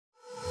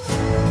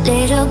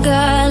Little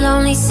girl,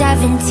 only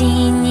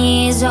 17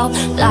 years old.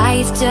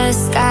 Life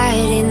just got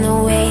in the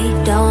way,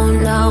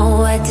 don't know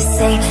what to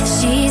say.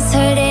 She's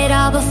heard it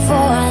all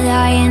before,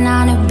 lying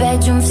on her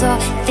bedroom floor,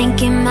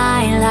 thinking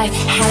my life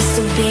has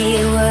to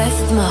be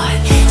worth more.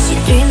 She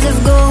dreams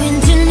of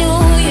going to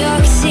New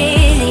York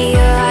City.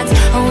 Her heart's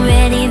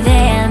already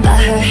there, but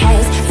her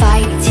head's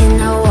fighting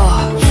a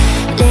war.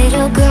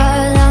 Little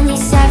girl, only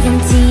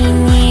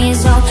 17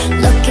 years old,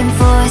 looking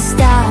for a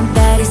star,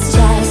 but it's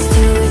just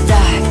too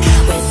dark.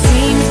 Where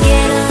dreams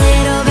get a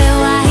little bit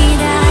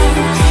wider,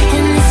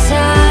 and it's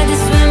hard to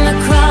swim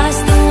across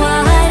the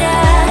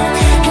water,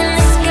 and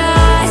the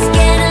scars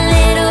get a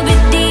little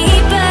bit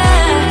deeper,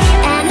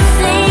 and the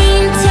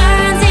flame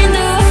turns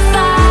into a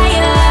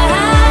fire.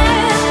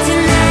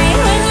 Tonight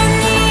when you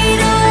need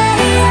a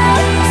way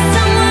out,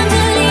 someone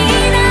to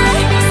lean on,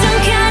 some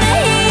kind of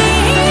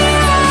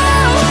hero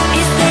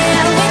is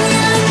there. When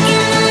you look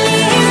in the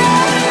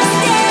mirror,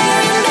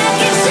 staring back at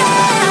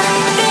yourself,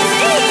 there's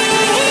a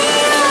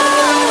hero.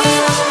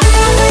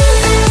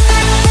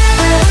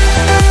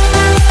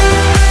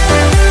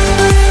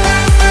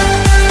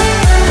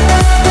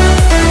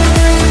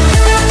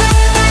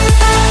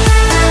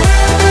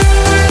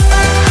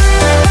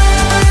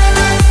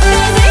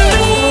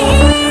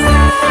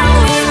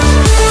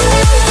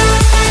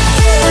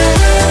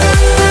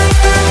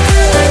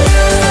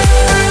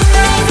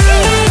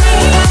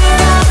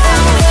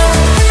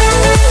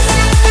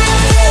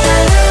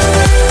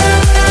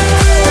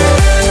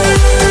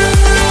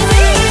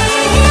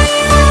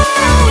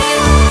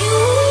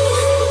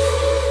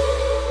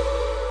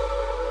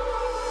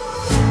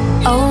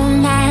 Old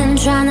man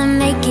trying to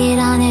make it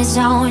on his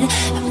own,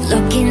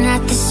 looking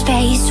at the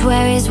space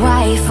where his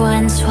wife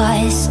once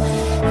was.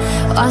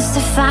 Wants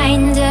to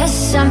find us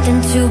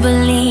something to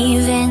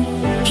believe in.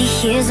 He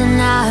hears a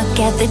knock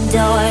at the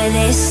door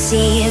this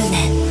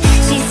evening.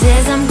 She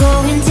says, I'm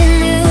going to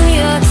New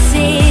York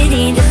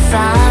City to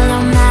follow